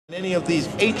Any of these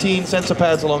 18 sensor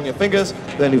pads along your fingers,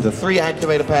 then you have the 3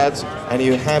 activator pads, and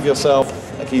you have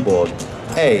yourself a keyboard.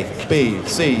 A, B,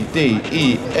 C, D,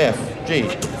 E, F, G,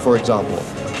 for example.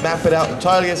 Map it out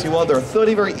entirely as you want. There are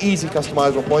 30 very easy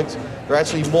customizable points. There are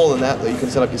actually more than that you can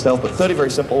set up yourself, but 30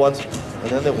 very simple ones, and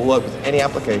then they will work with any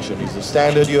application. These are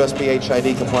standard USB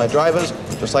HID compliant drivers,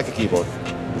 just like a keyboard.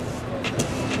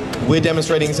 We're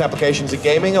demonstrating these applications in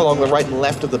gaming along the right and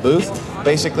left of the booth.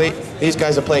 Basically, these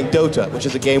guys are playing Dota, which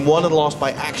is a game won and lost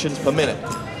by actions per minute.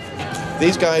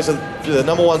 These guys are the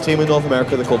 #1 team in North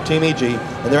America. They're called Team EG,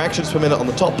 and their actions per minute on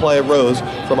the top player rose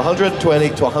from 120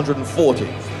 to 140,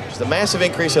 which is a massive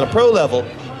increase in a pro level,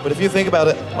 but if you think about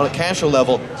it on a casual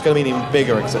level, it's going to be an even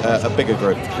bigger, a bigger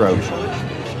growth.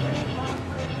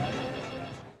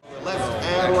 Left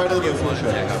and right of the booth.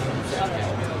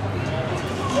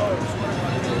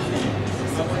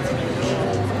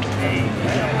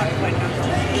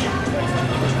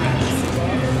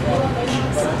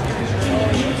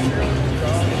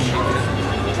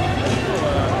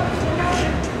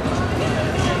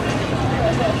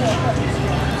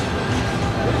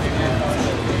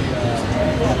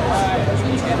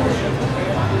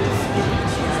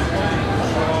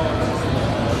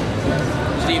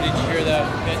 Steve, did you hear that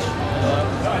pitch?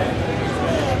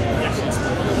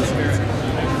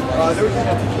 There was a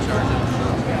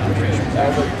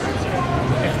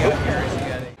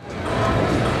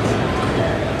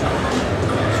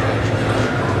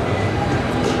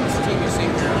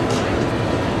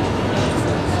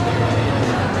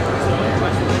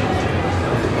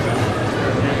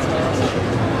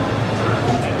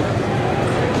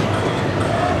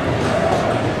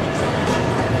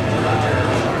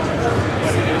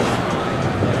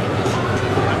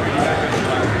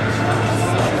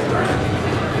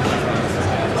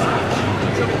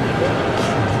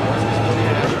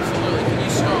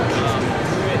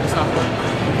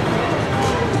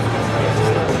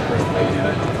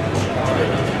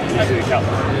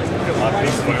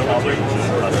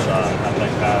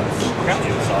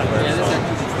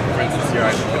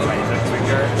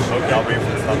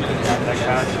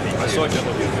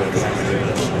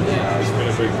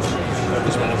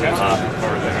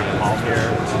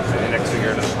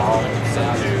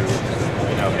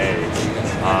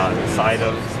the side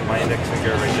of my index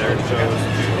finger right there goes to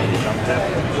the thumb tip.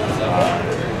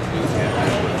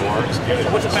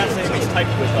 What's the fastest thing he's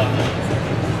typed with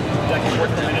that keyboard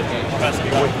per minute?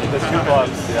 The 2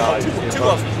 gloves, yeah. Two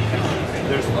gloves.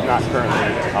 There's not currently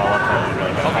left-handed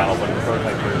really metal, but the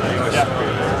prototype version is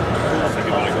also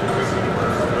good.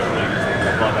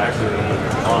 The glove actually,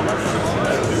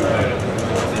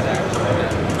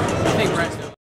 I think Brent's